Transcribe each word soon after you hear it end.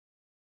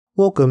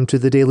Welcome to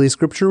the daily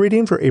scripture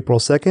reading for April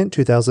 2nd,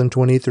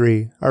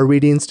 2023. Our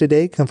readings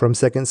today come from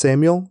 2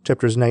 Samuel,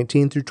 chapters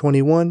 19 through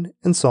 21,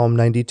 and Psalm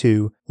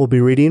 92. We'll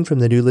be reading from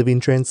the New Living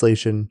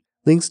Translation.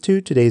 Links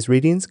to today's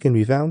readings can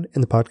be found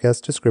in the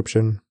podcast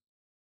description.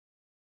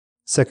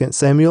 2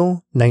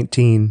 Samuel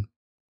 19.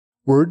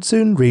 Word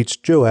soon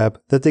reached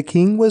Joab that the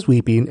king was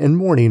weeping and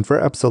mourning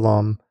for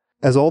Absalom.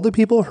 As all the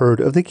people heard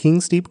of the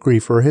king's deep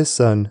grief for his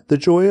son, the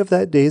joy of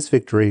that day's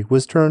victory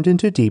was turned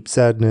into deep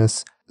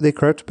sadness. They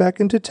crept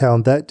back into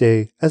town that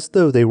day as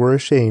though they were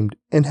ashamed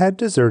and had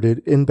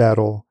deserted in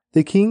battle.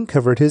 The king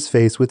covered his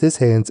face with his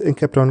hands and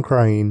kept on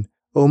crying,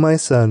 "O my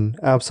son,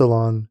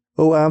 Absalom!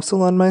 O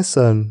Absalom, my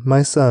son,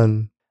 my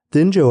son!"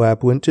 Then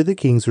Joab went to the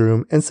king's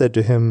room and said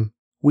to him,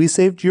 "We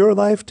saved your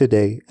life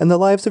today, and the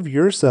lives of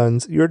your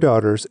sons, your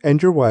daughters,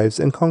 and your wives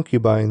and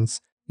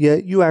concubines.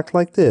 Yet you act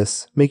like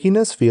this, making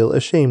us feel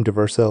ashamed of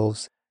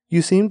ourselves.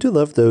 You seem to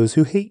love those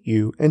who hate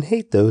you and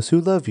hate those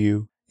who love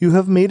you. You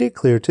have made it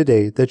clear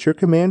today that your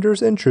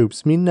commanders and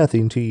troops mean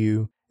nothing to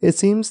you. It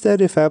seems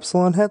that if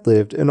Absalom had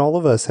lived and all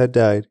of us had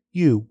died,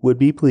 you would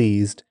be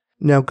pleased.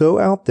 Now go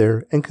out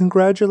there and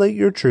congratulate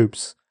your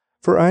troops.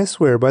 For I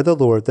swear by the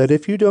Lord that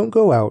if you don't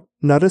go out,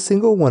 not a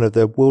single one of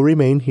them will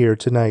remain here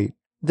tonight.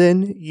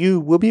 Then you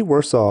will be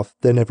worse off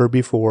than ever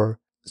before."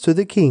 So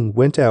the king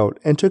went out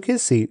and took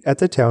his seat at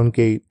the town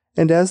gate,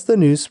 and as the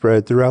news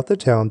spread throughout the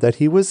town that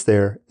he was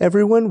there,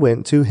 everyone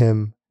went to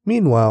him.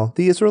 Meanwhile,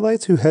 the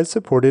Israelites who had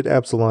supported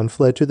Absalom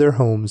fled to their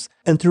homes,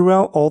 and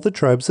throughout all the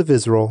tribes of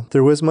Israel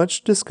there was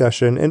much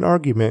discussion and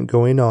argument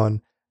going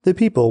on. The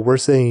people were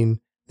saying,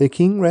 "The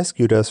king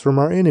rescued us from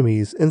our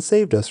enemies and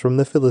saved us from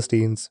the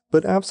Philistines,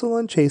 but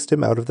Absalom chased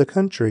him out of the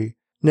country.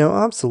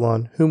 Now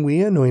Absalom, whom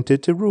we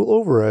anointed to rule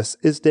over us,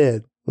 is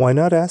dead. Why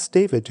not ask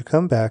David to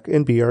come back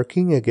and be our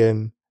king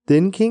again?"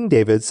 Then King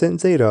David sent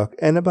Zadok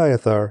and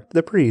Abiathar,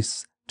 the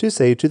priests, to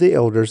say to the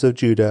elders of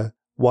Judah,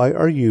 "Why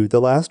are you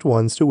the last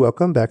ones to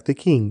welcome back the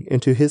king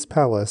into his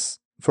palace?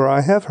 For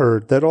I have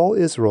heard that all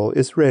Israel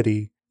is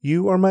ready.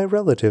 You are my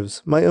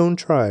relatives, my own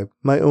tribe,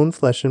 my own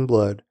flesh and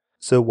blood.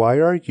 So why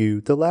are you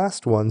the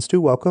last ones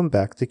to welcome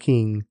back the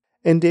king?"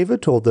 And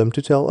David told them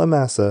to tell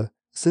Amasa,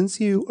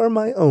 "Since you are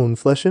my own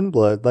flesh and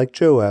blood like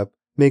Joab,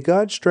 may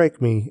God strike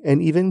me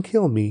and even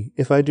kill me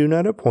if I do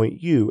not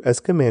appoint you as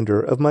commander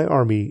of my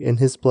army in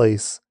his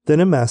place." Then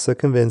Amasa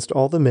convinced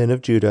all the men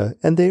of Judah,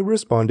 and they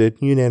responded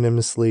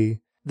unanimously.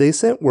 They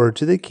sent word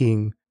to the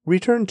king,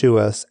 "Return to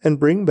us and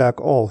bring back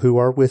all who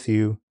are with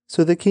you."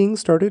 So the king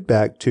started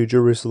back to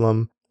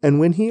Jerusalem, and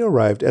when he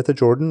arrived at the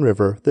Jordan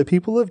River, the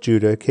people of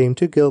Judah came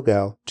to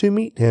Gilgal to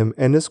meet him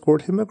and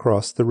escort him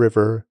across the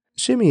river.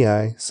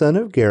 Shimei, son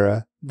of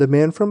Gera, the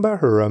man from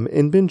Bahurim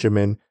in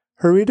Benjamin,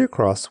 hurried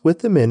across with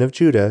the men of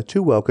Judah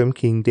to welcome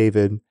King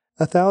David.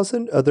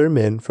 1,000 other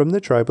men from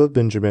the tribe of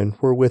Benjamin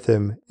were with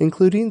him,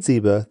 including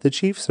Ziba, the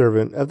chief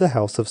servant of the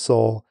house of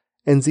Saul,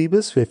 and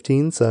Ziba's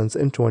 15 sons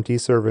and 20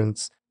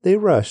 servants. They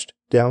rushed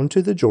down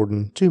to the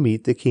Jordan to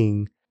meet the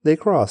king. They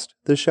crossed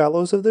the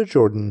shallows of the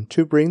Jordan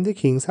to bring the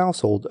king's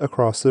household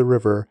across the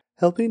river,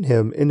 helping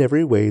him in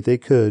every way they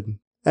could.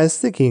 As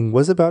the king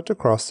was about to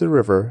cross the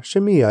river,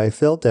 Shimei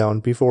fell down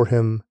before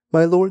him.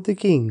 "My lord the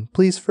king,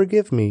 please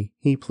forgive me,"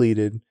 he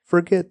pleaded.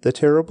 "Forget the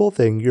terrible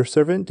thing your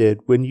servant did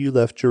when you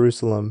left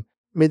Jerusalem.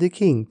 May the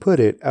king put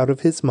it out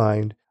of his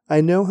mind.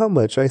 I know how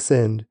much I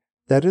sinned.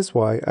 That is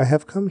why I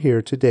have come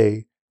here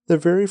today, the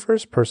very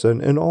first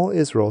person in all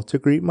Israel to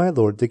greet my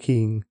lord the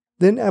king."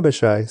 Then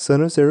Abishai,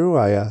 son of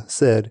Zeruiah,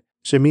 said,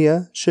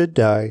 "Shimei should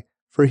die,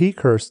 for he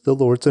cursed the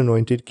Lord's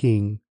anointed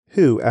king.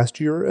 Who asked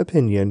your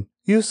opinion?"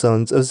 "You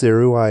sons of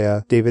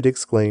Zeruiah," David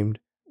exclaimed.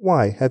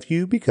 "Why have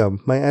you become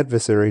my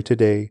adversary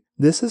today?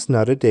 This is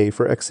not a day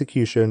for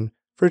execution,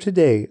 for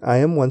today I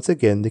am once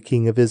again the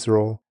king of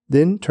Israel."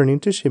 Then turning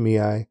to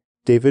Shimei,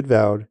 David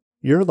vowed,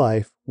 "Your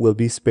life will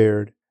be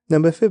spared." Now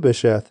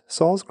Mephibosheth,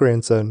 Saul's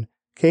grandson,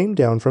 came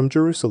down from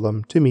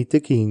Jerusalem to meet the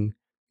king.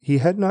 He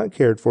had not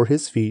cared for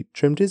his feet,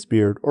 trimmed his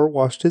beard, or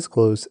washed his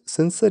clothes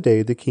since the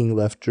day the king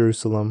left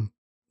Jerusalem.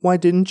 "Why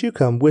didn't you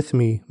come with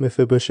me,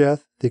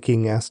 Mephibosheth?" the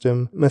king asked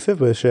him.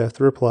 Mephibosheth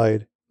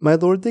replied, "My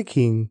lord the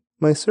king,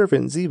 my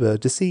servant Ziba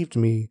deceived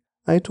me.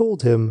 I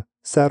told him,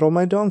 'Saddle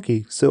my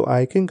donkey so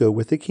I can go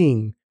with the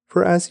king,'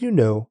 for as you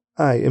know,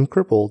 I am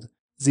crippled.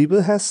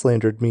 Ziba has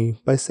slandered me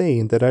by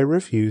saying that I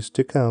refused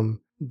to come.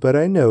 But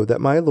I know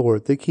that my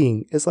lord the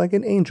king is like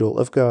an angel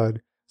of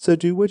God, so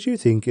do what you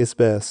think is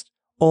best.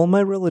 All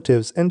my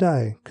relatives and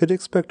I could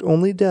expect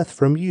only death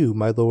from you,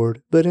 my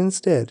lord, but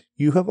instead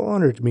you have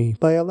honored me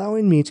by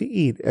allowing me to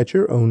eat at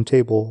your own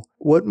table.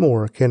 What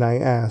more can I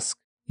ask?"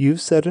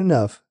 "You've said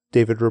enough,"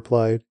 David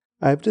replied.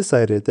 "I've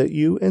decided that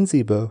you and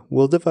Ziba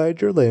will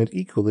divide your land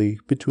equally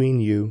between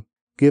you."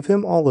 "Give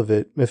him all of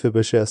it,"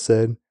 Mephibosheth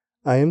said.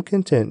 "I am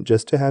content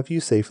just to have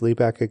you safely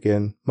back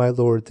again, my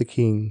lord the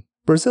king."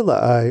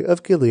 Barzillai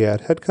of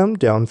Gilead had come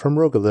down from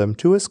Rogelim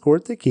to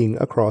escort the king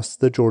across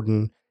the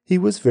Jordan. He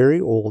was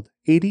very old,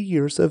 80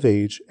 years of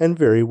age, and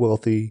very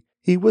wealthy.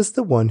 He was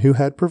the one who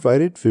had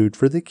provided food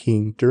for the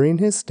king during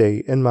his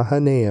stay in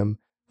Mahanaim.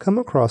 "Come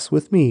across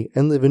with me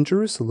and live in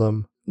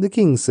Jerusalem," The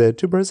king said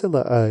to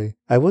Barzillai,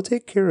 I will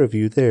take care of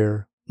you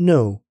there.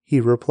 No,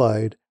 he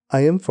replied,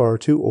 I am far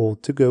too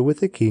old to go with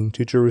the king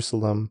to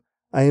Jerusalem.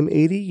 I am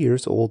 80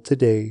 years old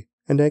today,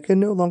 and I can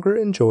no longer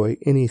enjoy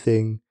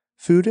anything.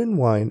 Food and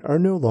wine are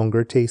no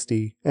longer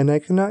tasty, and I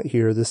cannot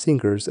hear the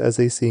singers as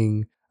they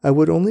sing. I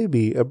would only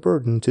be a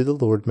burden to the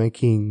Lord my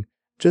king.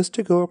 Just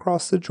to go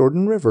across the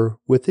Jordan River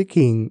with the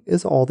king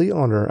is all the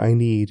honor I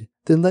need.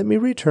 Then let me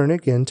return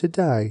again to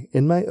die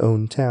in my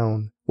own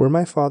town, where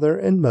my father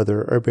and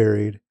mother are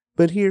buried.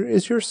 But here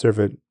is your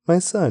servant, my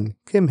son,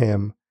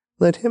 Kimham.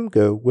 Let him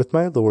go with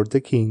my lord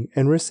the king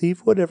and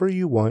receive whatever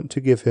you want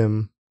to give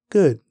him.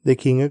 Good, the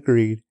king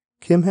agreed.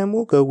 Kimham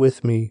will go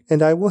with me,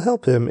 and I will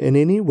help him in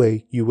any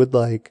way you would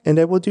like, and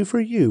I will do for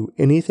you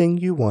anything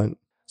you want.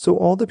 So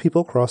all the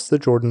people crossed the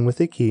Jordan with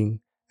the king.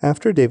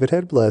 After David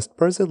had blessed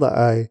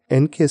Barzillai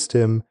and kissed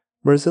him,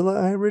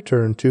 Barzillai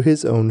returned to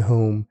his own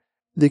home.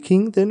 The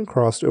king then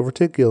crossed over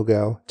to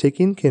Gilgal,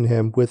 taking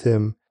Kimham with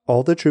him.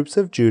 All the troops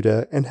of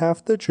Judah and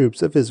half the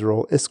troops of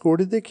Israel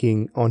escorted the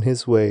king on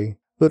his way.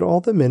 But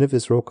all the men of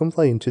Israel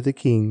complained to the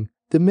king.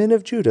 The men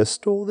of Judah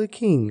stole the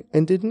king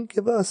and didn't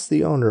give us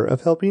the honor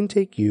of helping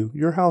take you,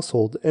 your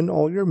household, and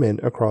all your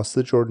men across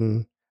the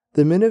Jordan.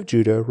 The men of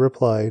Judah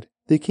replied,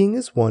 The king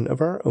is one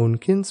of our own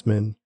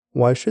kinsmen.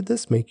 Why should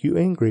this make you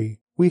angry?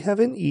 We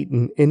haven't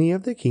eaten any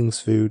of the king's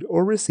food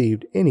or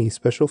received any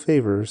special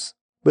favors.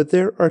 But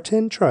there are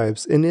 10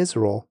 tribes in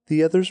Israel,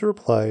 the others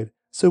replied,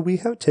 so we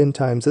have 10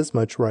 times as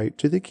much right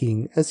to the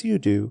king as you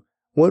do.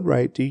 What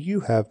right do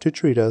you have to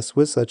treat us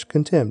with such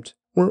contempt?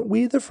 Weren't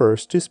we the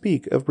first to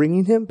speak of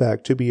bringing him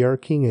back to be our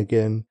king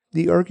again?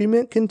 The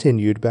argument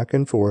continued back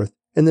and forth,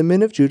 and the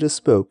men of Judah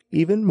spoke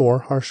even more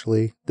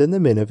harshly than the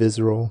men of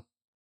Israel.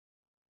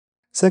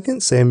 2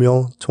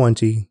 Samuel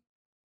 20.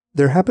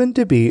 There happened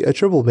to be a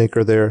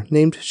troublemaker there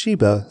named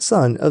Sheba,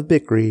 son of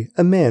Bichri,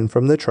 a man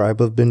from the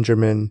tribe of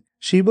Benjamin.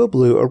 Sheba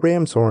blew a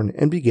ram's horn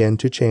and began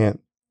to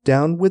chant,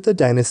 Down with the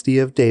dynasty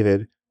of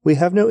David. We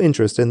have no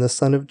interest in the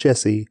son of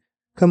Jesse.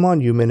 Come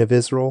on, you men of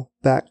Israel,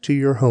 back to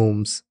your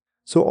homes.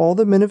 So all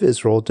the men of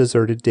Israel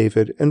deserted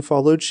David and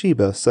followed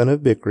Sheba, son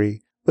of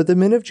Bichri. But the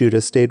men of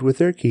Judah stayed with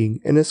their king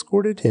and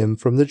escorted him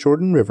from the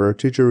Jordan River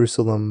to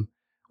Jerusalem.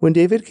 When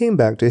David came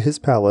back to his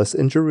palace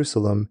in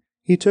Jerusalem,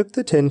 he took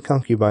the 10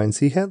 concubines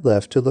he had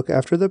left to look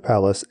after the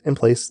palace and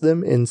placed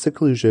them in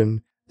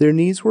seclusion. Their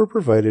needs were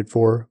provided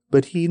for,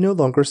 but he no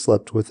longer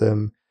slept with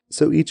them.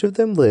 So each of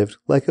them lived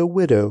like a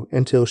widow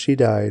until she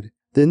died.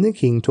 Then the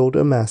king told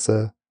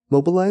Amasa,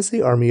 Mobilize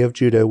the army of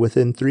Judah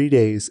within 3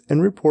 days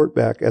and report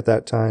back at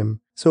that time.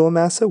 So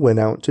Amasa went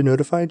out to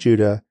notify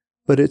Judah,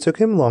 but it took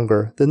him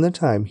longer than the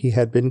time he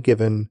had been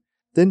given.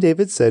 Then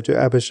David said to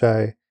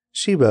Abishai,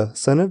 Sheba,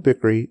 son of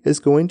Bichri, is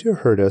going to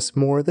hurt us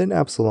more than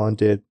Absalom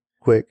did.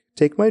 Quick,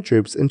 take my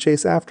troops and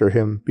chase after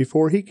him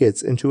before he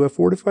gets into a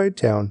fortified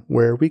town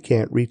where we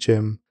can't reach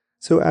him.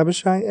 So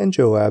Abishai and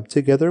Joab,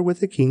 together with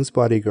the king's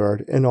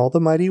bodyguard and all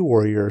the mighty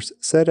warriors,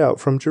 set out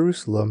from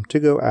Jerusalem to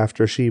go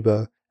after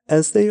Sheba.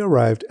 As they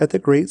arrived at the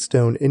great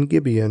stone in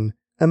Gibeon,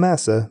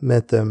 Amasa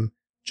met them.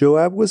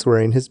 Joab was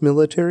wearing his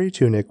military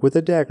tunic with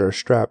a dagger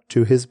strapped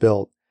to his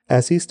belt.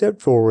 As he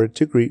stepped forward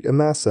to greet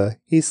Amasa,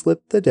 he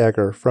slipped the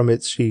dagger from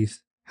its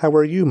sheath. How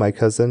are you, my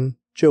cousin?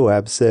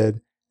 Joab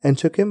said, and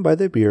took him by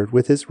the beard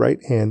with his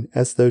right hand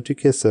as though to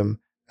kiss him.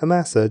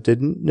 Amasa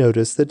didn't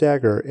notice the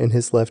dagger in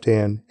his left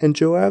hand, and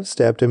Joab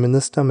stabbed him in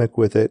the stomach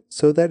with it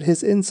so that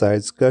his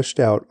insides gushed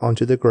out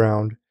onto the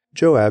ground.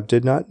 Joab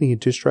did not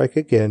need to strike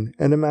again,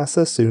 and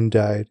Amasa soon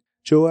died.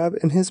 Joab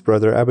and his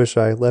brother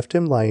Abishai left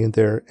him lying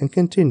there and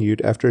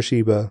continued after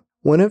Sheba.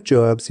 One of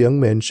Joab's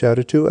young men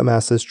shouted to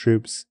Amasa's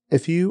troops,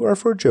 If you are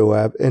for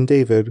Joab and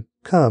David,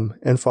 come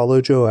and follow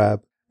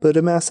Joab. But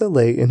Amasa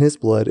lay in his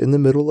blood in the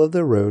middle of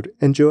the road,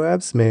 and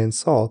Joab's man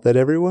saw that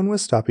everyone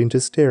was stopping to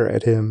stare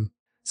at him.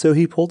 So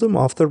he pulled him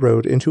off the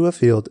road into a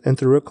field and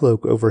threw a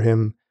cloak over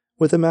him.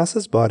 With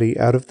Amasa's body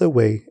out of the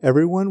way,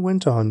 everyone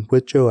went on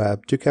with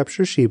Joab to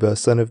capture Sheba,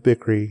 son of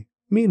Bichri.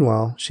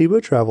 Meanwhile, Sheba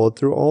traveled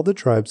through all the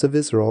tribes of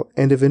Israel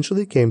and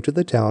eventually came to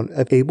the town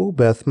of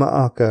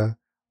Abel-Beth-Maacah.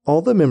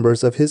 All the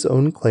members of his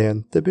own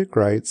clan, the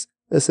Bichrites,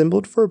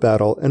 assembled for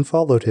battle and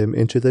followed him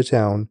into the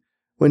town.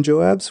 When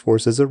Joab's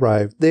forces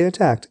arrived, they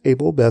attacked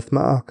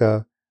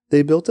Abel-Beth-Maacah.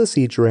 They built a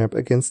siege ramp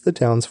against the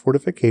town's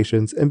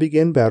fortifications and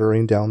began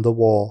battering down the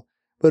wall.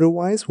 But a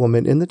wise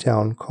woman in the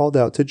town called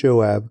out to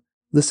Joab,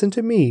 Listen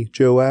to me,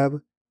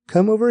 Joab.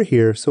 Come over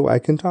here so I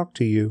can talk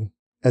to you.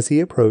 As he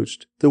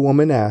approached, the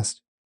woman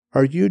asked,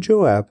 Are you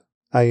Joab?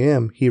 I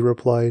am, he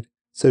replied.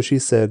 So she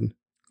said,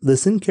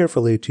 Listen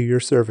carefully to your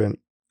servant.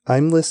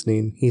 I'm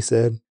listening, he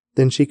said.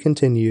 Then she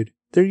continued,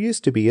 There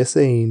used to be a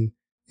saying,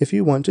 If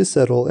you want to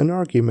settle an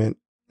argument,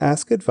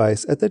 ask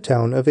advice at the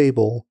town of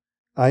Abel.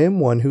 I am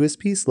one who is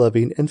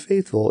peace-loving and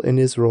faithful in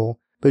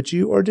Israel, but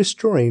you are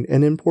destroying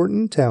an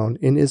important town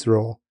in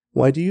Israel.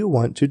 Why do you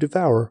want to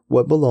devour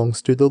what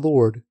belongs to the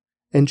Lord?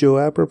 And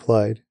Joab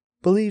replied,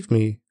 Believe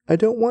me, I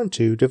don't want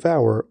to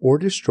devour or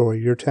destroy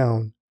your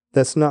town.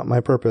 That's not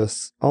my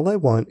purpose. All I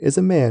want is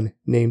a man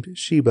named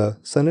Sheba,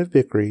 son of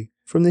Bichri,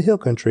 from the hill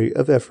country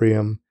of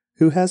Ephraim,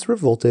 who has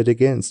revolted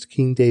against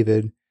King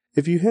David.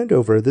 If you hand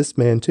over this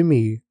man to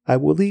me, I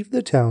will leave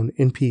the town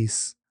in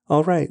peace."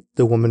 "All right,"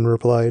 the woman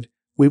replied.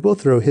 "We will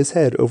throw his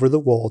head over the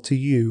wall to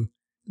you."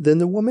 Then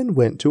the woman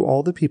went to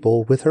all the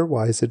people with her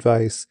wise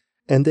advice,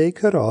 and they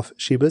cut off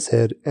Sheba's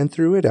head and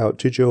threw it out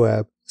to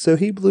Joab. So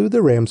he blew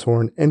the ram's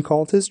horn and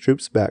called his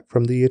troops back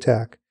from the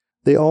attack.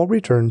 They all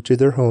returned to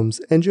their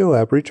homes, and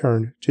Joab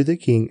returned to the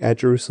king at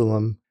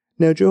Jerusalem.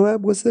 Now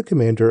Joab was the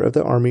commander of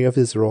the army of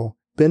Israel.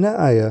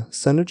 Benaiah,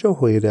 son of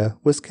Jehoiada,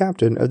 was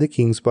captain of the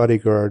king's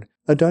bodyguard.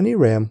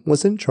 Adoniram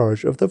was in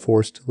charge of the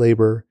forced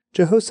labor.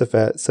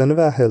 Jehoshaphat, son of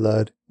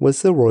Ahilud,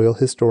 was the royal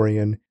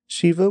historian.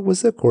 Shiva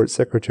was the court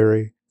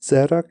secretary.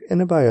 Zadok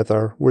and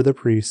Abiathar were the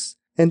priests.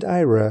 And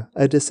Ira,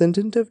 a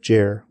descendant of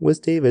Jair, was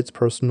David's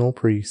personal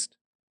priest.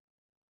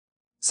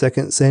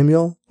 2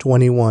 Samuel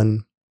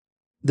 21.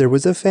 There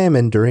was a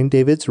famine during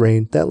David's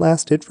reign that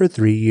lasted for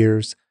 3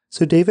 years.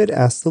 So David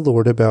asked the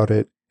Lord about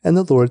it, and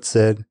the Lord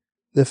said,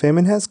 "The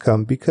famine has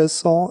come because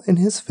Saul and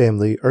his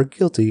family are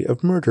guilty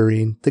of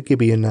murdering the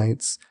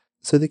Gibeonites."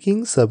 So the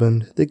king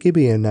summoned the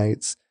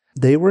Gibeonites.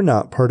 They were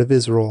not part of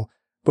Israel,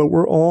 but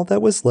were all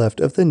that was left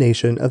of the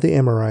nation of the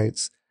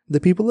Amorites. The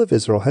people of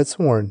Israel had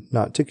sworn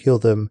not to kill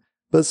them,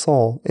 but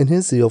Saul, in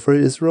his zeal for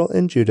Israel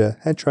and Judah,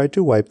 had tried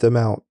to wipe them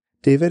out.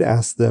 David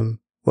asked them,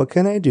 "What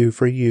can I do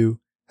for you?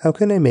 How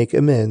can I make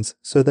amends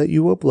so that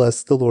you will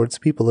bless the Lord's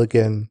people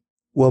again?"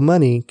 "Well,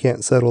 money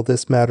can't settle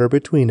this matter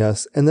between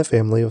us and the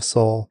family of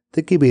Saul,"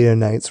 the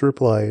Gibeonites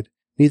replied.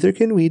 "Neither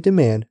can we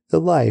demand the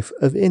life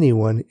of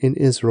anyone in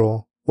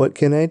Israel." "What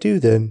can I do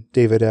then?"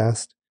 David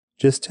asked.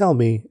 "Just tell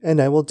me,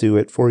 and I will do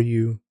it for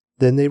you."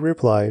 Then they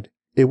replied,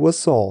 "It was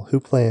Saul who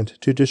planned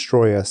to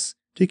destroy us,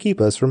 to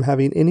keep us from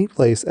having any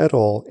place at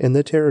all in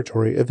the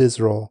territory of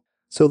Israel.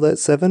 So let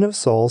 7 of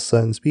Saul's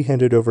sons be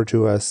handed over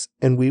to us,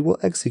 and we will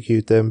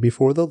execute them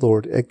before the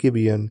Lord at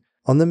Gibeon,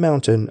 on the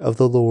mountain of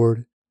the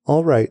Lord."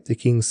 "All right," the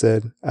king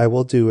said, "I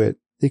will do it."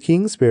 The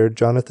king spared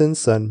Jonathan's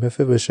son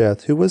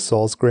Mephibosheth, who was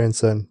Saul's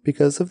grandson,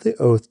 because of the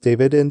oath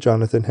David and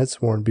Jonathan had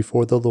sworn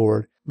before the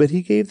Lord. But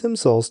he gave them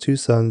Saul's 2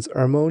 sons,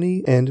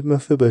 Armoni and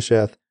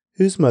Mephibosheth,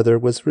 whose mother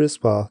was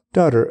Rizpah,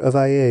 daughter of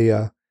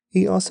Aiah.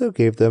 He also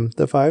gave them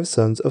the 5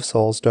 sons of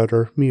Saul's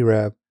daughter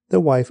Merab, the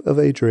wife of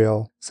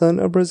Adriel, son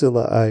of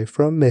Barzillai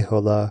from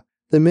Meholah.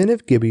 The men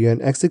of Gibeon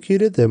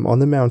executed them on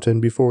the mountain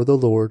before the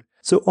Lord.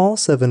 So all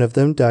 7 of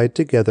them died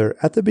together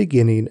at the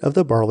beginning of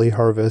the barley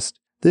harvest.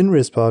 Then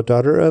Rizpah,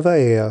 daughter of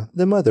Aiah,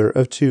 the mother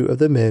of 2 of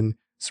the men,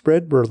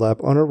 spread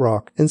burlap on a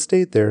rock and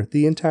stayed there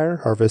the entire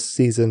harvest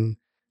season.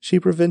 She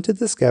prevented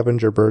the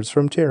scavenger birds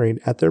from tearing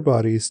at their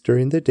bodies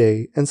during the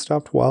day and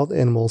stopped wild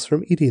animals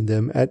from eating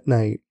them at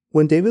night.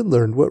 When David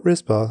learned what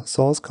Rizpah,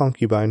 Saul's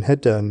concubine, had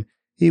done,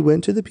 he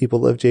went to the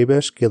people of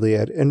Jabesh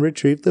Gilead and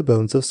retrieved the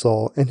bones of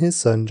Saul and his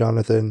son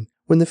Jonathan.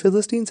 When the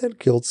Philistines had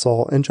killed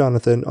Saul and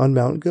Jonathan on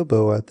Mount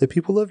Gilboa, the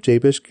people of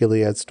Jabesh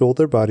Gilead stole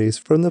their bodies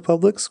from the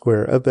public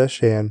square of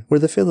Bethshan, where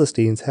the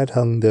Philistines had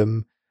hung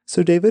them.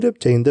 So David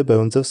obtained the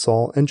bones of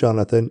Saul and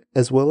Jonathan,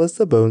 as well as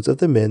the bones of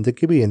the men the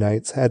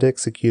Gibeonites had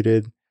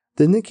executed.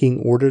 Then the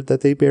king ordered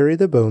that they bury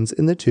the bones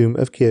in the tomb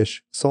of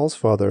Kish, Saul's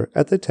father,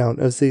 at the town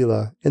of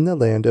Zelah, in the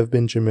land of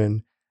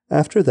Benjamin.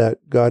 After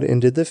that, God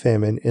ended the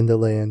famine in the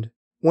land.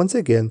 Once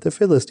again, the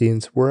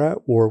Philistines were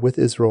at war with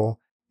Israel.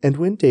 And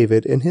when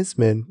David and his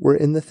men were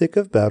in the thick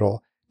of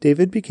battle,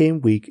 David became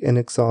weak and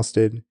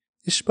exhausted.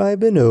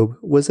 Ishbi-Benob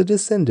was a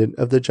descendant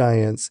of the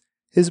giants.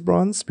 His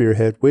bronze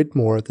spearhead weighed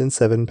more than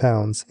 7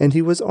 pounds, and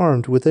he was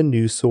armed with a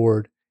new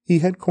sword. He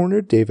had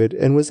cornered David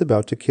and was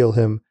about to kill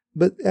him,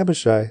 but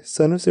Abishai,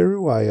 son of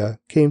Zeruiah,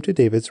 came to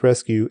David's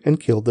rescue and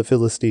killed the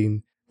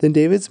Philistine. Then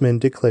David's men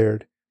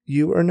declared,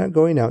 "You are not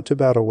going out to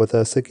battle with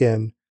us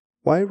again.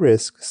 Why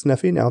risk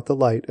snuffing out the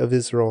light of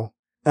Israel?"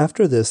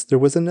 After this, there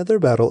was another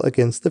battle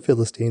against the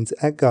Philistines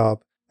at Gob.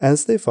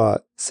 As they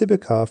fought,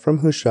 Sibekah from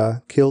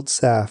Hushah killed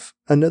Saph,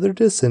 another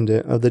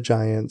descendant of the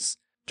giants.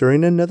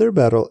 During another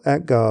battle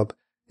at Gob,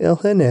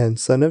 Elhanan,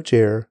 son of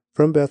Jair,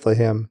 from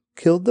Bethlehem,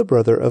 killed the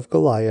brother of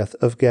Goliath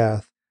of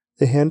Gath.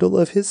 The handle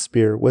of his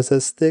spear was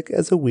as thick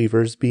as a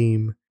weaver's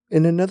beam.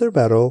 In another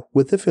battle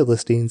with the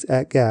Philistines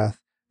at Gath,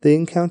 they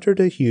encountered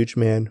a huge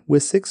man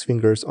with 6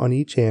 fingers on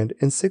each hand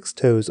and 6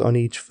 toes on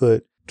each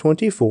foot,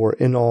 24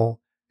 in all,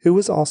 who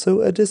was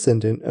also a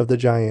descendant of the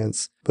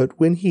giants. But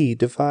when he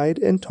defied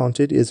and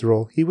taunted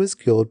Israel, he was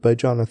killed by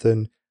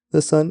Jonathan,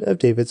 the son of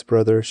David's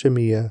brother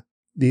Shemiah.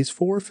 These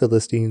 4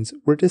 Philistines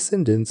were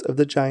descendants of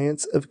the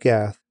giants of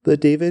Gath,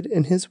 but David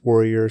and his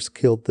warriors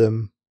killed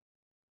them.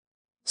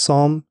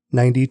 Psalm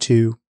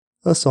 92.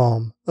 A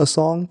psalm, a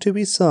song to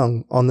be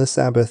sung on the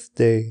Sabbath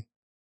day.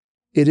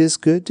 It is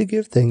good to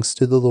give thanks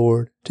to the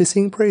Lord, to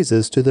sing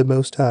praises to the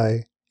Most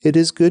High. It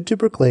is good to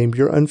proclaim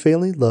your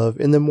unfailing love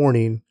in the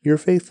morning, your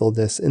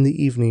faithfulness in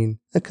the evening,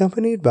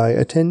 accompanied by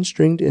a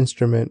 10-stringed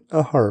instrument,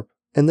 a harp,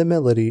 and the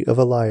melody of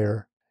a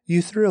lyre.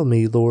 You thrill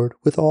me, Lord,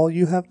 with all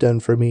you have done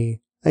for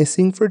me. I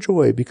sing for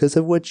joy because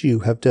of what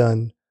you have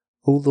done.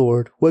 O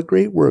Lord, what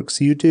great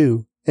works you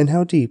do, and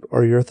how deep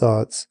are your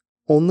thoughts.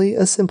 Only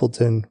a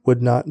simpleton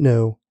would not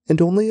know,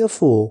 and only a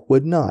fool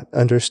would not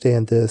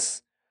understand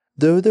this.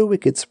 Though the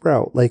wicked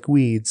sprout like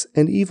weeds,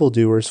 and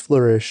evildoers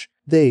flourish,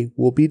 they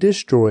will be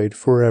destroyed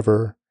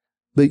forever.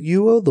 But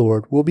you, O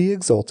Lord, will be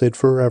exalted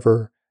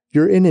forever.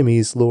 Your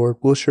enemies, Lord,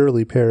 will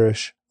surely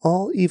perish.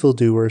 All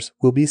evildoers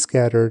will be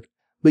scattered.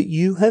 But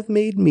you have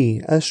made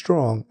me as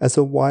strong as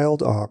a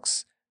wild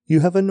ox.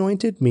 You have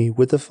anointed me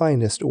with the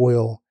finest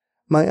oil.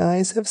 My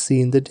eyes have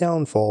seen the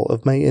downfall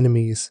of my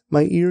enemies.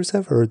 My ears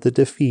have heard the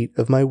defeat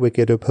of my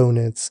wicked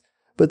opponents.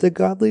 But the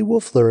godly will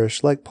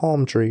flourish like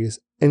palm trees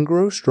and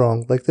grow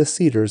strong like the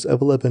cedars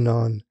of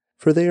Lebanon.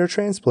 For they are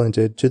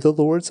transplanted to the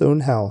Lord's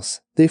own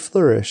house. They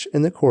flourish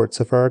in the courts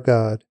of our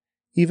God.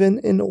 Even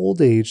in old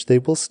age they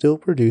will still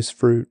produce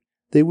fruit.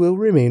 They will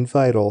remain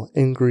vital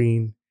and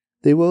green.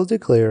 They will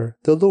declare,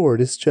 "The Lord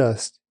is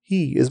just.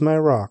 He is my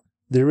rock.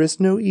 There is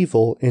no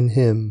evil in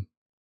him."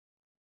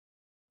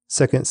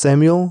 2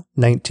 Samuel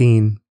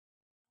 19.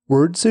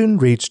 Word soon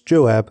reached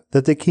Joab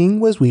that the king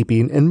was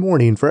weeping and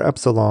mourning for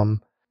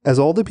Absalom. As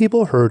all the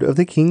people heard of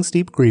the king's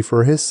deep grief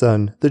for his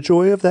son, the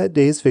joy of that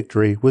day's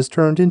victory was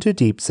turned into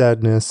deep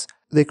sadness.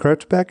 They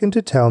crept back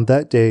into town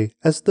that day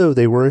as though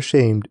they were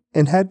ashamed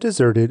and had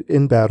deserted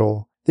in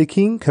battle. The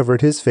king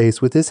covered his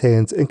face with his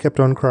hands and kept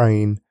on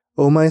crying,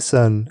 "O my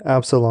son,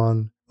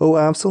 Absalom! O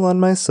Absalom,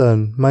 my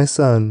son, my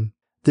son!"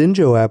 Then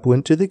Joab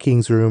went to the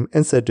king's room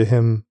and said to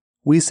him,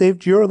 "We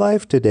saved your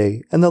life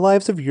today, and the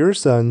lives of your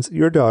sons,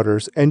 your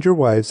daughters, and your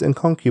wives and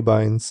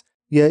concubines.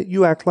 Yet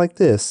you act like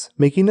this,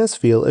 making us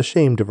feel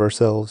ashamed of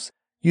ourselves.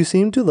 You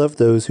seem to love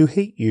those who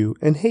hate you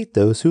and hate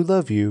those who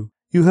love you.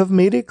 You have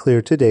made it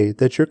clear today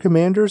that your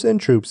commanders and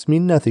troops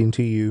mean nothing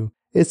to you.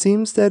 It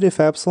seems that if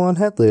Absalom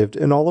had lived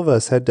and all of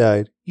us had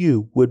died,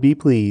 you would be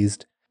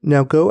pleased.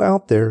 Now go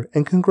out there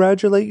and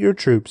congratulate your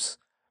troops.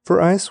 For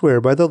I swear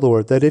by the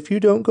Lord that if you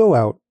don't go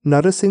out,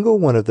 not a single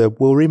one of them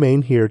will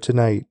remain here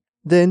tonight.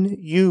 Then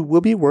you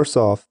will be worse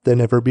off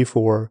than ever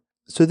before."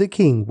 So the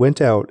king went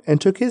out and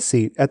took his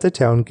seat at the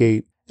town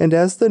gate, and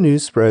as the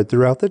news spread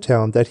throughout the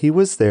town that he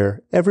was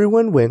there,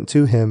 everyone went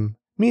to him.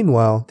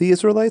 Meanwhile, the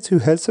Israelites who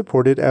had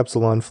supported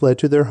Absalom fled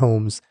to their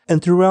homes, and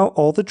throughout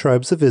all the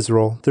tribes of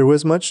Israel there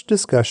was much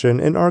discussion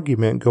and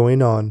argument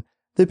going on.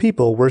 The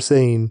people were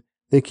saying,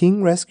 "The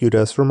king rescued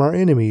us from our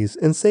enemies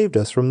and saved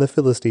us from the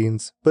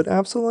Philistines, but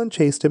Absalom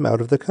chased him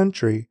out of the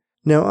country.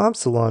 Now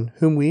Absalom,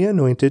 whom we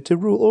anointed to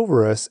rule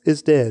over us,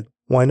 is dead.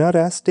 Why not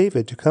ask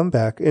David to come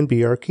back and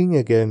be our king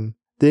again?"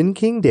 Then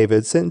King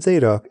David sent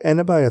Zadok and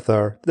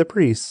Abiathar, the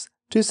priests,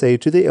 to say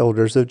to the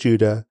elders of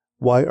Judah,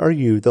 "Why are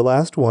you the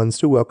last ones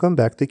to welcome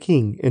back the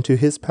king into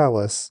his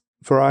palace?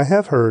 For I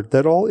have heard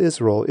that all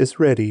Israel is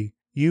ready.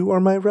 You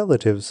are my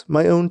relatives,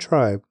 my own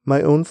tribe,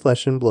 my own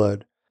flesh and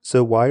blood.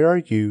 So why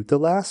are you the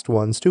last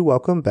ones to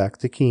welcome back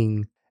the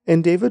king?"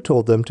 And David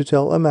told them to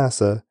tell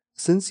Amasa,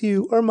 "Since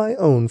you are my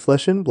own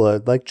flesh and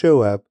blood like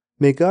Joab,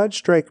 may God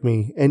strike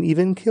me and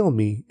even kill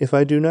me if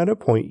I do not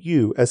appoint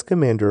you as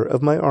commander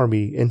of my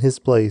army in his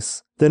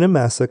place." Then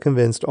Amasa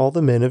convinced all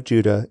the men of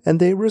Judah, and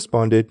they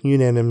responded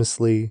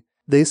unanimously.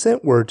 They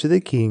sent word to the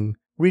king,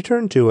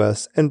 "Return to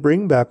us and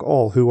bring back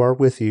all who are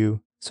with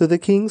you." So the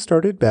king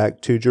started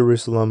back to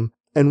Jerusalem,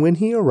 and when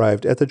he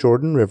arrived at the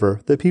Jordan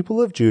River, the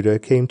people of Judah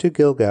came to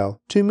Gilgal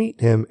to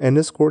meet him and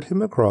escort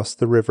him across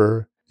the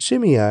river.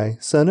 Shimei,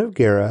 son of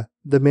Gera,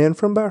 the man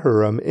from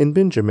Bahurim in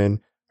Benjamin,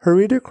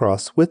 hurried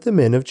across with the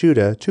men of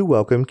Judah to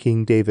welcome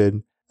King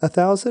David.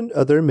 1,000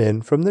 other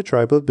men from the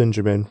tribe of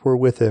Benjamin were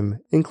with him,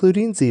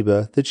 including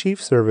Ziba, the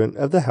chief servant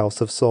of the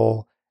house of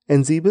Saul,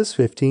 and Ziba's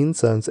 15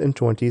 sons and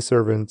 20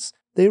 servants.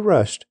 They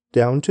rushed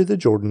down to the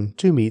Jordan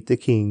to meet the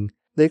king.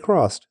 They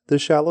crossed the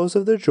shallows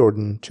of the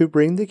Jordan to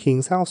bring the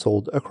king's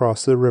household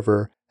across the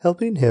river,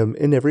 helping him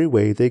in every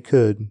way they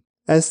could.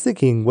 As the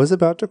king was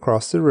about to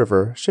cross the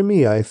river,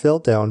 Shimei fell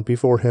down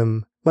before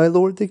him. "My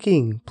lord the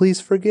king, please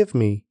forgive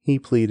me," he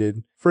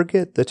pleaded.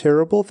 "Forget the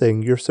terrible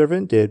thing your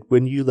servant did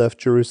when you left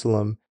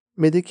Jerusalem.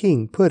 May the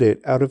king put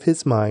it out of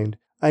his mind.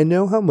 I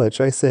know how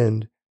much I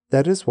sinned.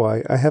 That is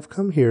why I have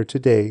come here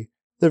today,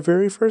 the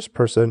very first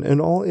person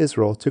in all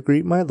Israel to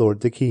greet my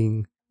lord the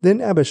king." Then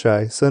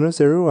Abishai, son of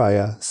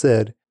Zeruiah,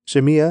 said,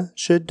 "Shimei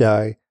should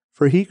die,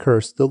 for he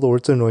cursed the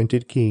Lord's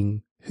anointed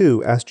king.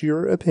 Who asked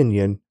your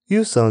opinion?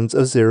 You sons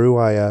of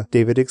Zeruiah,"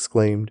 David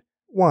exclaimed.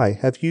 "Why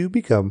have you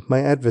become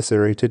my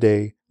adversary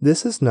today?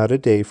 This is not a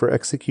day for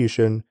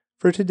execution,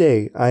 for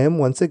today I am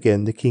once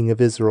again the king of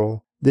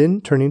Israel."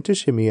 Then turning to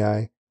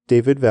Shimei,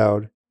 David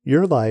vowed,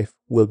 "Your life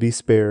will be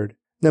spared."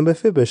 Now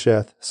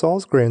Mephibosheth,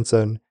 Saul's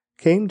grandson,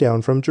 came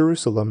down from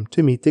Jerusalem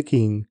to meet the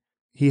king.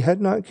 He had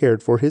not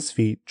cared for his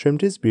feet,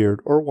 trimmed his beard,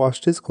 or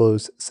washed his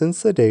clothes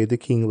since the day the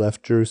king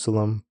left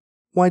Jerusalem.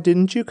 "Why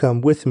didn't you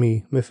come with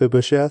me,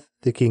 Mephibosheth?"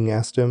 the king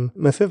asked him.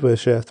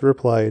 Mephibosheth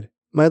replied,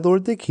 "My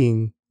lord the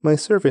king, my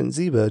servant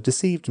Ziba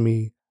deceived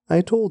me.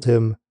 I told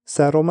him,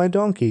 'Saddle my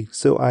donkey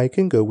so I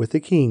can go with the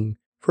king,'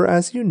 for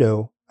as you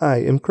know, I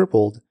am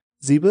crippled.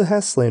 Ziba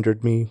has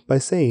slandered me by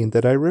saying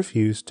that I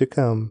refused to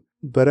come.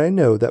 But I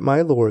know that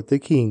my lord the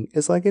king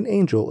is like an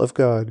angel of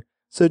God,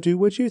 so do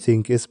what you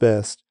think is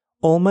best.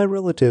 All my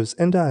relatives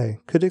and I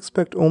could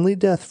expect only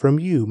death from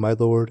you, my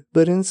lord,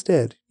 but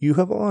instead you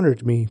have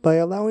honored me by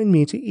allowing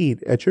me to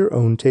eat at your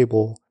own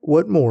table.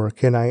 What more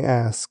can I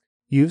ask?"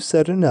 "You've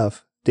said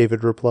enough,"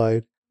 David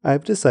replied.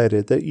 "I've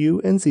decided that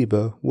you and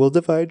Ziba will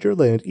divide your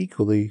land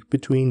equally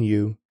between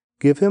you."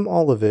 "Give him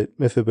all of it,"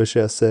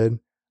 Mephibosheth said.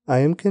 "I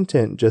am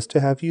content just to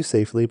have you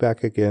safely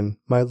back again,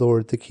 my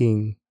lord the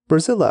king."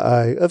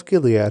 Barzillai of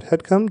Gilead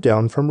had come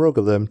down from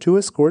Rogelim to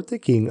escort the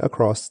king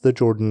across the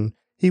Jordan.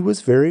 He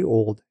was very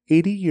old,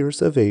 80 years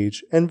of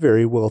age, and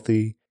very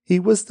wealthy. He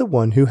was the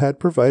one who had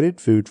provided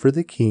food for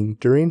the king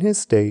during his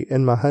stay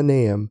in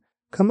Mahanaim.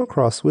 "Come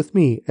across with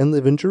me and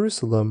live in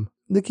Jerusalem,"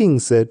 the king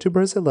said to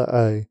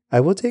Barzillai. "I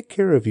will take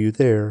care of you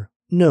there."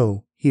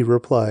 "No," he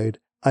replied.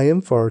 "I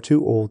am far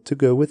too old to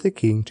go with the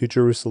king to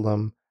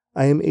Jerusalem.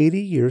 I am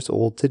 80 years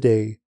old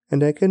today,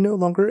 and I can no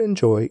longer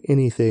enjoy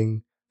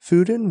anything.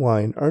 Food and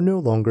wine are no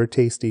longer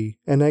tasty,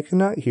 and I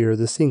cannot hear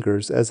the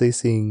singers as they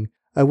sing.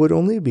 I would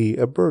only be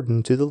a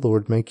burden to the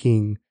Lord my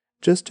king.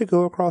 Just to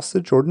go across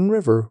the Jordan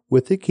River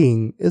with the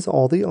king is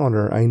all the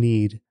honor I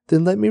need.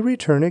 Then let me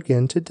return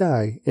again to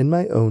die in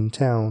my own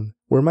town,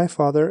 where my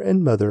father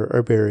and mother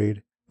are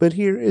buried. But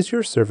here is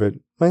your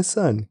servant, my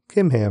son,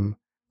 Kimham.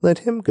 Let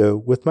him go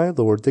with my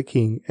lord the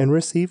king and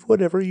receive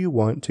whatever you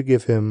want to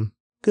give him."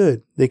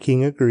 "Good," the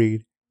king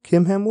agreed.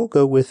 "Kimham will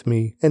go with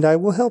me, and I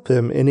will help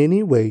him in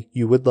any way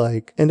you would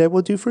like, and I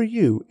will do for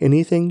you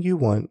anything you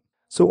want."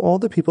 So all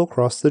the people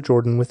crossed the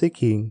Jordan with the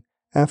king.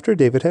 After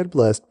David had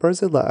blessed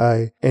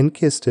Barzillai and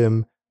kissed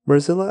him,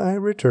 Barzillai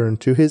returned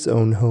to his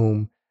own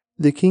home.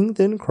 The king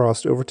then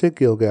crossed over to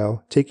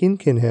Gilgal, taking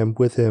Kimham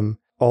with him.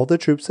 All the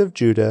troops of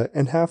Judah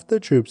and half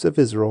the troops of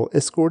Israel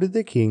escorted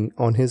the king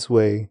on his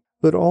way.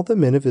 But all the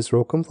men of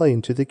Israel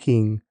complained to the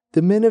king.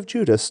 "The men of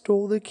Judah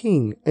stole the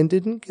king and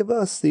didn't give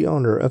us the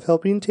honor of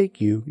helping take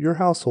you, your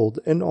household,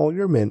 and all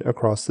your men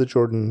across the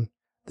Jordan."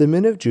 The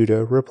men of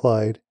Judah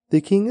replied,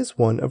 "The king is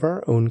one of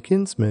our own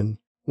kinsmen.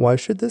 Why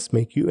should this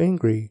make you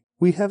angry?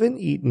 We haven't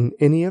eaten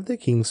any of the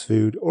king's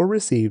food or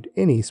received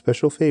any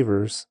special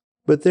favors."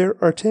 "But there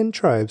are 10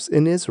 tribes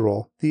in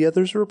Israel," the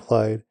others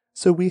replied,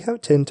 "so we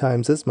have 10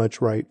 times as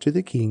much right to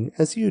the king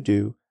as you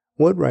do.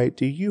 What right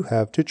do you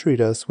have to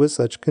treat us with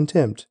such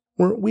contempt?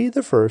 Weren't we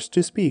the first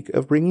to speak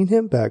of bringing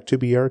him back to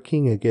be our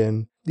king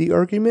again?" The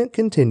argument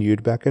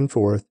continued back and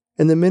forth,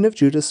 and the men of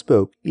Judah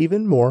spoke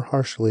even more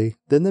harshly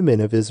than the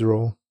men of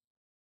Israel.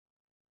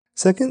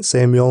 2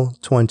 Samuel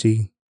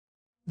 20.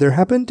 There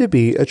happened to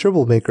be a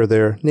troublemaker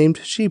there named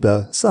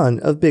Sheba, son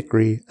of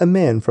Bichri, a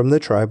man from the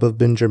tribe of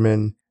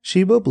Benjamin.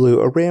 Sheba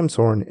blew a ram's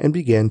horn and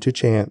began to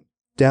chant,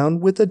 "Down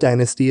with the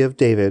dynasty of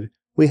David.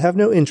 We have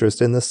no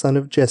interest in the son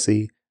of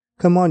Jesse.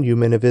 Come on, you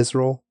men of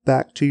Israel,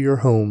 back to your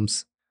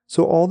homes."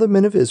 So all the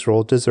men of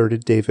Israel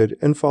deserted David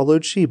and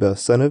followed Sheba,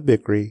 son of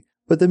Bichri.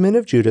 But the men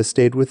of Judah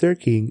stayed with their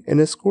king and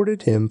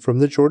escorted him from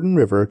the Jordan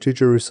River to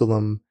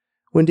Jerusalem.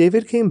 When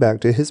David came back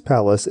to his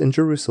palace in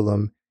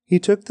Jerusalem, he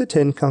took the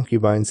 10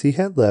 concubines he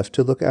had left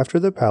to look after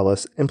the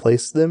palace and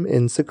placed them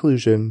in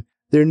seclusion.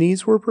 Their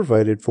needs were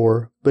provided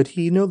for, but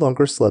he no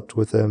longer slept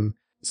with them.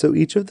 So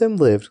each of them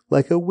lived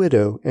like a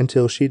widow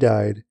until she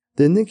died.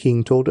 Then the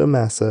king told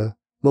Amasa,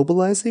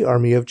 "Mobilize the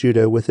army of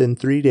Judah within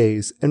 3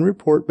 days and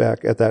report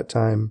back at that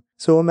time."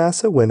 So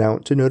Amasa went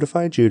out to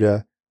notify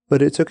Judah,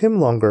 but it took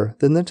him longer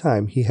than the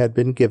time he had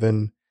been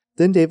given.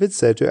 Then David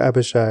said to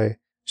Abishai,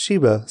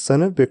 "Sheba,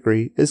 son of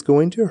Bichri, is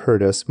going to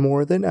hurt us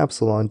more than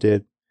Absalom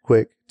did.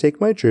 Quick,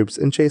 take my troops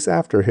and chase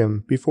after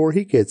him before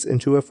he gets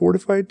into a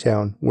fortified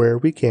town where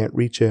we can't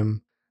reach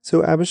him."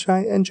 So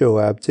Abishai and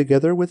Joab,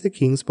 together with the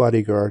king's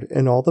bodyguard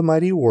and all the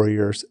mighty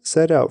warriors,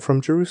 set out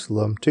from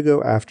Jerusalem to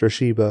go after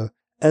Sheba.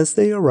 As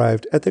they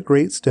arrived at the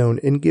great stone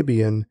in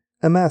Gibeon,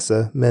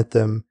 Amasa met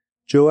them.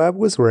 Joab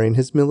was wearing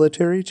his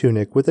military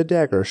tunic with a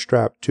dagger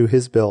strapped to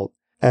his belt.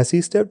 As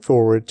he stepped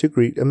forward to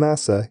greet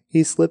Amasa,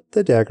 he slipped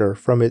the dagger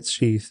from its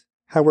sheath.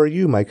 "How are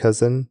you, my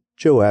cousin?"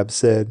 Joab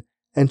said,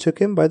 and took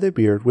him by the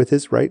beard with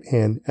his right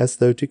hand as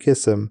though to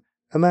kiss him.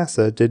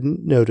 Amasa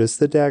didn't notice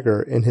the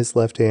dagger in his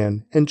left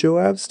hand, and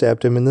Joab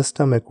stabbed him in the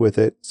stomach with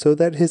it so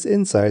that his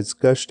insides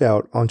gushed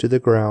out onto the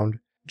ground.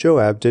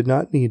 Joab did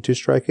not need to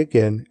strike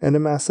again, and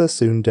Amasa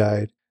soon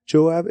died.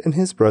 Joab and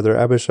his brother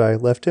Abishai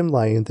left him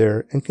lying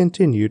there and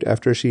continued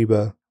after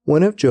Sheba.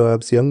 One of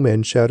Joab's young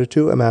men shouted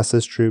to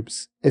Amasa's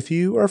troops, "If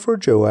you are for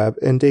Joab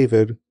and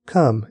David,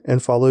 come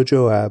and follow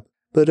Joab."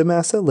 But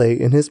Amasa lay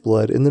in his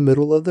blood in the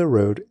middle of the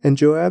road, and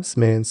Joab's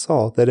man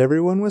saw that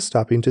everyone was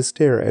stopping to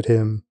stare at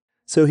him.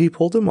 So he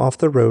pulled him off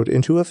the road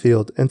into a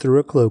field and threw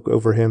a cloak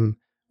over him.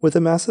 With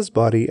Amasa's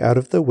body out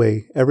of the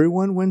way,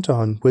 everyone went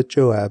on with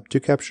Joab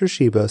to capture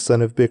Sheba,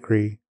 son of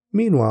Bichri.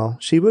 Meanwhile,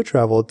 Sheba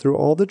traveled through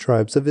all the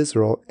tribes of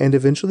Israel and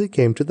eventually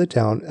came to the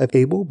town of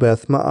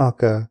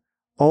Abel-Beth-Maacah.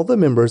 All the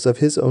members of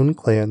his own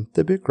clan,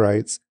 the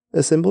Bichrites,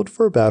 assembled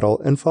for battle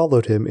and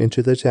followed him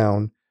into the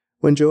town.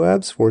 When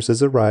Joab's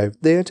forces arrived,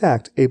 they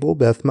attacked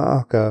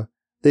Abel-Beth-Maacah.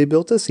 They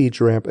built a siege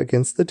ramp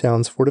against the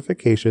town's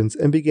fortifications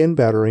and began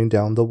battering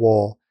down the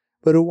wall.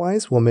 But a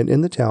wise woman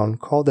in the town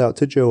called out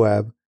to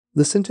Joab,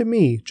 "Listen to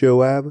me,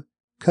 Joab.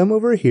 "Come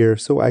over here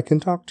so I can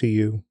talk to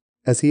you."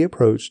 As he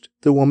approached,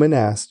 the woman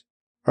asked,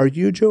 "Are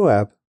you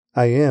Joab?"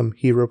 "I am,"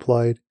 he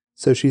replied.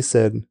 So she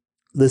said,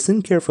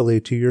 "Listen carefully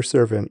to your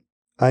servant."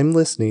 "I'm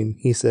listening,"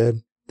 he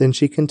said. Then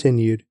she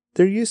continued,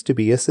 "There used to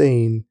be a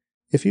saying,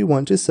 'If you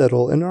want to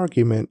settle an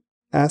argument,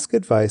 ask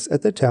advice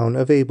at the town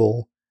of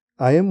Abel.'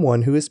 I am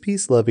one who is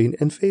peace-loving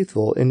and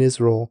faithful in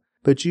Israel,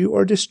 but you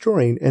are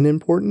destroying an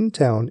important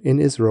town in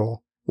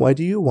Israel. Why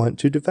do you want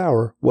to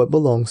devour what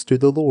belongs to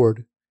the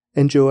Lord?"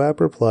 And Joab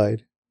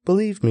replied,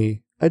 "Believe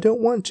me, I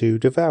don't want to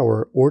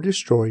devour or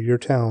destroy your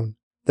town.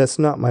 That's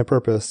not my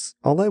purpose.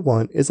 All I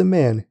want is a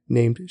man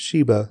named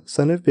Sheba,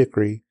 son of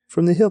Bichri,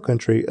 from the hill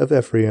country of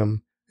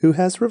Ephraim, who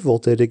has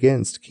revolted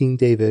against King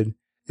David.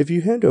 If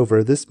you hand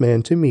over this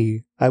man to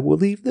me, I will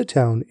leave the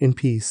town in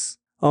peace."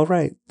 "All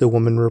right," the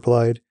woman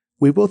replied.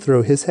 "We will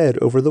throw his head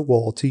over the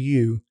wall to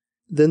you."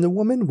 Then the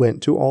woman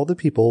went to all the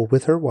people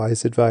with her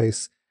wise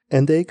advice,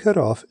 and they cut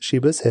off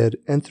Sheba's head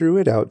and threw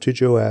it out to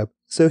Joab.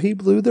 So he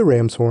blew the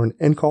ram's horn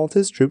and called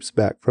his troops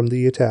back from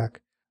the attack.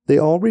 They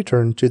all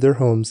returned to their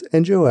homes,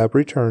 and Joab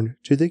returned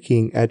to the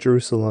king at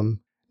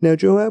Jerusalem. Now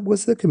Joab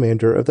was the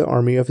commander of the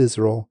army of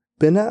Israel.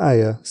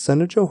 Benaiah,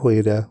 son of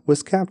Jehoiada,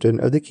 was captain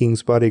of the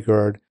king's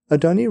bodyguard.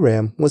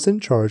 Adoniram was in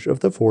charge of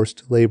the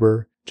forced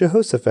labor.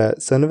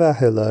 Jehoshaphat, son of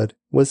Ahilud,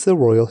 was the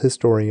royal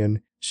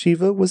historian.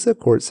 Shiva was the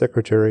court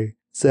secretary.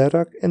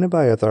 Zadok and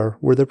Abiathar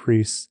were the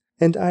priests.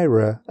 And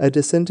Ira, a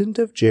descendant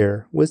of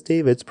Jair, was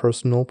David's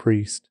personal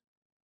priest.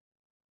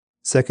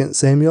 2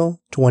 Samuel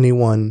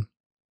 21.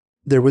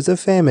 There was a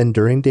famine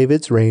during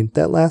David's reign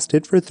that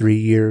lasted for 3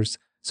 years.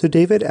 So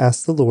David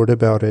asked the Lord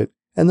about it,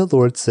 and the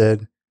Lord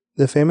said,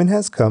 "The famine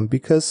has come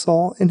because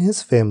Saul and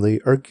his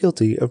family are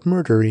guilty of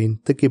murdering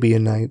the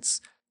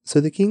Gibeonites." So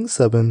the king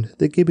summoned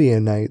the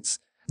Gibeonites.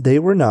 They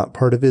were not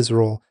part of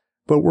Israel,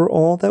 but were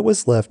all that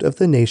was left of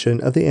the nation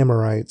of the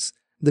Amorites.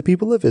 The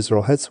people of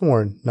Israel had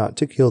sworn not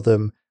to kill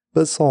them,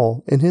 but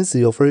Saul, in his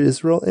zeal for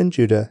Israel and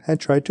Judah, had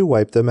tried to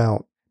wipe them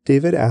out.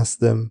 David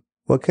asked them,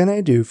 "What can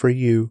I do for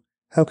you?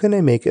 How can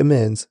I make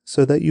amends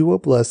so that you will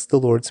bless the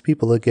Lord's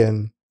people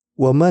again?"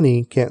 "Well,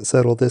 money can't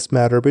settle this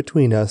matter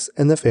between us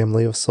and the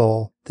family of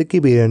Saul," the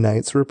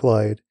Gibeonites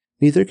replied.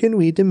 "Neither can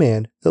we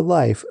demand the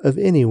life of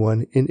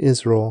anyone in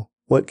Israel."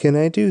 "What can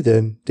I do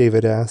then?"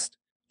 David asked.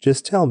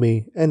 "Just tell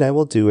me, and I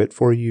will do it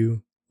for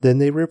you." Then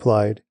they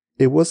replied,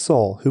 "It was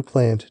Saul who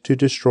planned to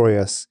destroy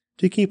us,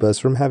 to keep us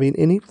from having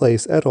any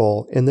place at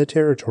all in the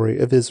territory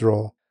of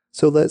Israel.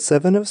 So let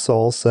 7 of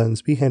Saul's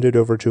sons be handed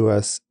over to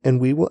us, and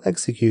we will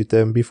execute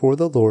them before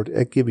the Lord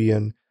at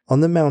Gibeon, on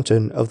the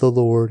mountain of the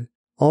Lord."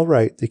 "All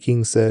right," the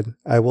king said,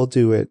 "I will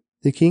do it."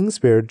 The king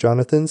spared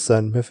Jonathan's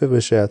son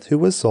Mephibosheth, who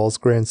was Saul's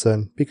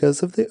grandson,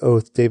 because of the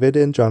oath David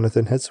and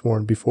Jonathan had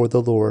sworn before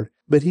the Lord.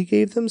 But he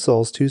gave them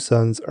Saul's 2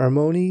 sons,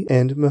 Armoni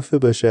and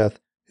Mephibosheth,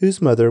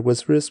 whose mother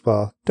was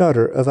Rizpah,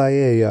 daughter of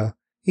Aiah.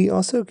 He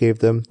also gave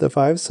them the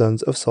 5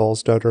 sons of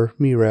Saul's daughter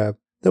Merab,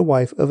 the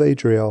wife of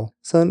Adriel,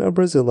 son of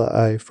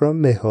Barzillai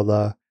from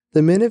Meholah.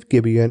 The men of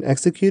Gibeon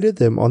executed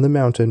them on the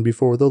mountain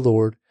before the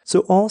Lord.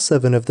 So all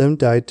 7 of them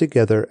died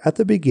together at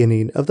the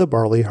beginning of the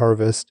barley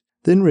harvest.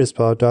 Then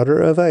Rizpah, daughter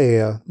of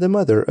Aiah, the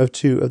mother of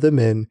 2 of the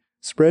men,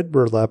 spread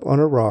burlap on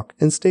a rock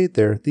and stayed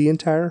there the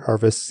entire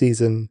harvest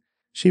season.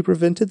 She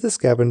prevented the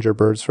scavenger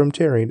birds from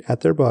tearing at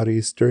their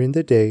bodies during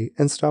the day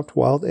and stopped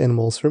wild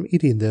animals from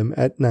eating them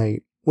at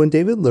night. When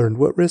David learned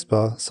what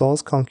Rizpah,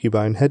 Saul's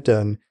concubine, had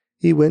done,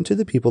 he went to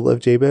the people of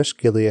Jabesh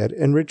Gilead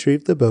and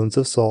retrieved the bones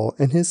of Saul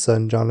and his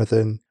son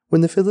Jonathan.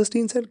 When the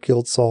Philistines had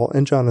killed Saul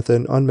and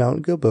Jonathan on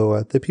Mount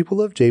Gilboa, the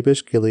people of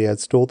Jabesh Gilead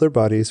stole their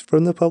bodies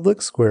from the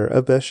public square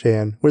of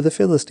Bethshan, where the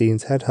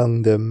Philistines had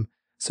hung them.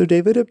 So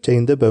David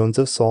obtained the bones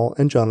of Saul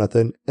and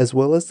Jonathan, as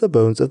well as the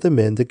bones of the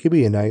men the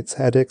Gibeonites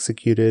had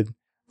executed.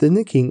 Then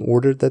the king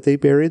ordered that they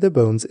bury the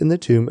bones in the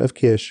tomb of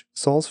Kish,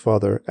 Saul's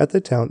father, at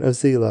the town of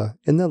Zelah,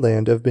 in the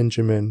land of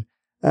Benjamin.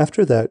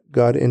 After that,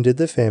 God ended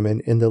the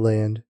famine in the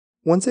land.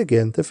 Once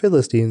again, the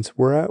Philistines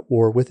were at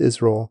war with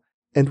Israel,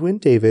 and when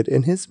David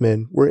and his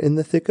men were in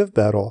the thick of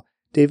battle,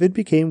 David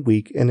became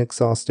weak and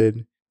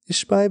exhausted.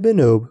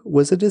 Ishbi-Benob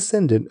was a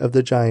descendant of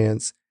the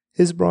giants.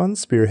 His bronze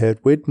spearhead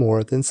weighed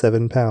more than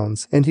 7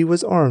 pounds, and he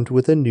was armed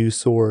with a new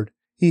sword.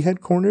 He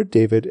had cornered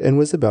David and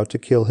was about to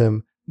kill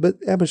him, but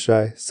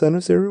Abishai, son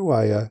of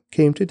Zeruiah,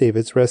 came to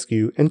David's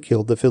rescue and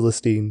killed the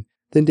Philistine.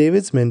 Then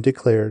David's men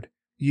declared,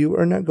 "You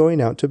are not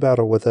going out to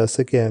battle with us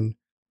again.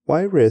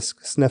 Why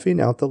risk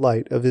snuffing out the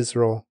light of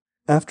Israel?"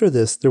 After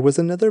this, there was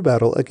another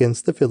battle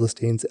against the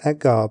Philistines at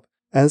Gob.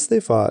 As they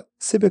fought,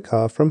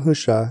 Sibekah from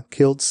Hushah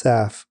killed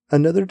Saph,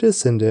 another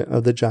descendant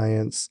of the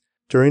giants.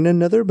 During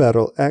another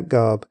battle at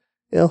Gob,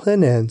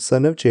 Elhanan,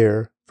 son of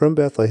Jair, from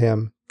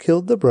Bethlehem,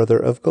 killed the brother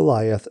of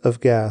Goliath of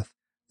Gath.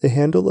 The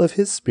handle of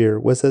his spear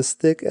was as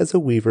thick as a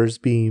weaver's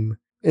beam.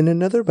 In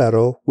another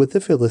battle with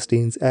the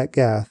Philistines at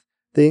Gath,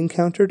 they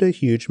encountered a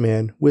huge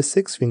man with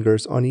 6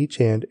 fingers on each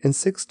hand and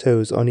 6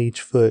 toes on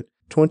each foot,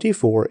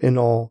 24 in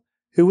all,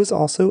 who was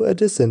also a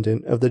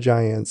descendant of the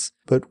giants.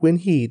 But when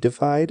he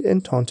defied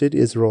and taunted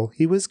Israel,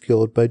 he was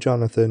killed by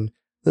Jonathan,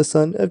 the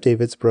son of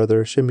David's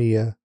brother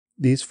Shimea.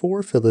 These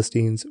 4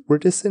 Philistines were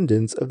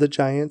descendants of the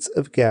giants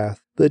of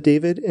Gath, but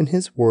David and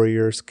his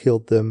warriors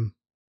killed them.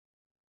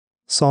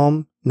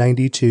 Psalm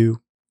 92.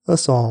 A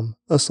psalm,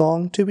 a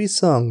song to be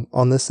sung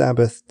on the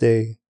Sabbath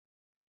day.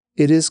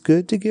 It is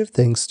good to give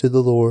thanks to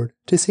the Lord,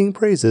 to sing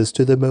praises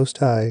to the Most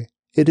High.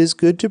 It is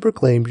good to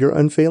proclaim your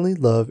unfailing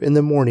love in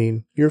the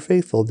morning, your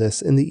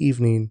faithfulness in the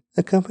evening,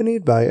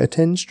 accompanied by a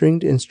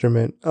 10-stringed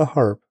instrument, a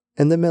harp,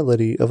 and the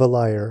melody of a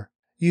lyre.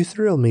 You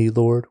thrill me,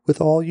 Lord,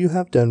 with all you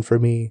have done for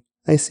me.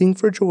 I sing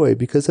for joy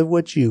because of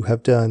what you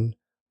have done.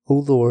 O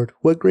Lord,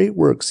 what great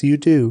works you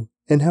do,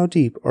 and how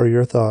deep are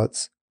your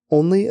thoughts.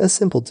 Only a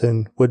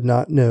simpleton would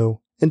not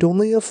know, and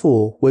only a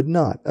fool would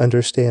not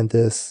understand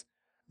this.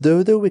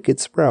 Though the wicked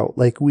sprout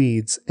like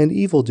weeds, and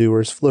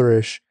evildoers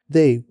flourish,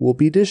 they will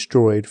be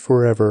destroyed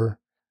forever.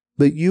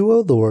 But you,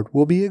 O Lord,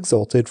 will be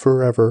exalted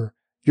forever.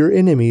 Your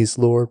enemies,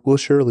 Lord, will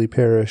surely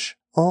perish.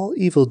 All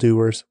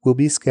evildoers will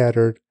be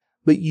scattered.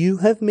 But you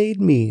have made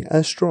me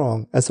as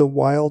strong as a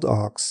wild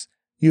ox.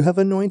 You have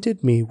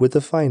anointed me with the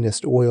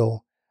finest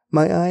oil.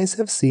 My eyes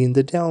have seen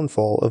the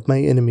downfall of my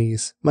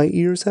enemies. My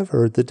ears have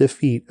heard the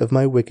defeat of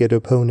my wicked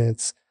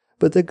opponents.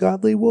 But the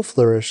godly will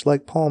flourish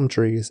like palm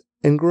trees,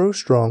 and grow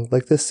strong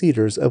like the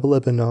cedars of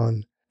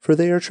Lebanon. For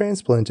they are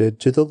transplanted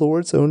to the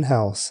Lord's own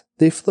house.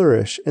 They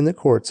flourish in the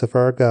courts of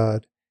our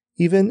God.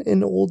 Even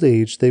in old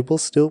age they will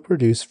still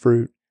produce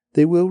fruit.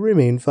 They will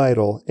remain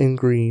vital and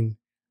green.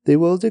 They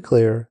will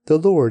declare, the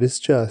Lord is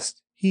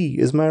just. He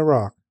is my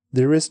rock.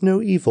 There is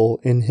no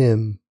evil in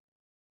him.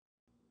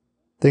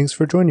 Thanks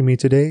for joining me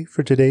today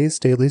for today's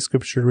daily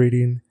scripture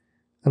reading.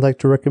 I'd like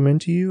to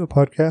recommend to you a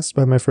podcast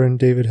by my friend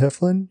David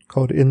Heflin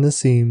called In the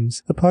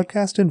Seams, a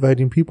podcast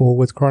inviting people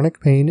with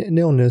chronic pain and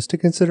illness to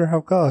consider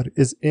how God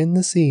is in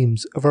the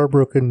seams of our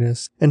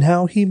brokenness and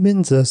how he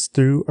mends us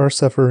through our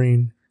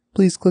suffering.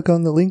 Please click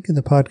on the link in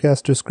the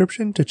podcast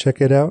description to check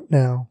it out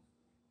now.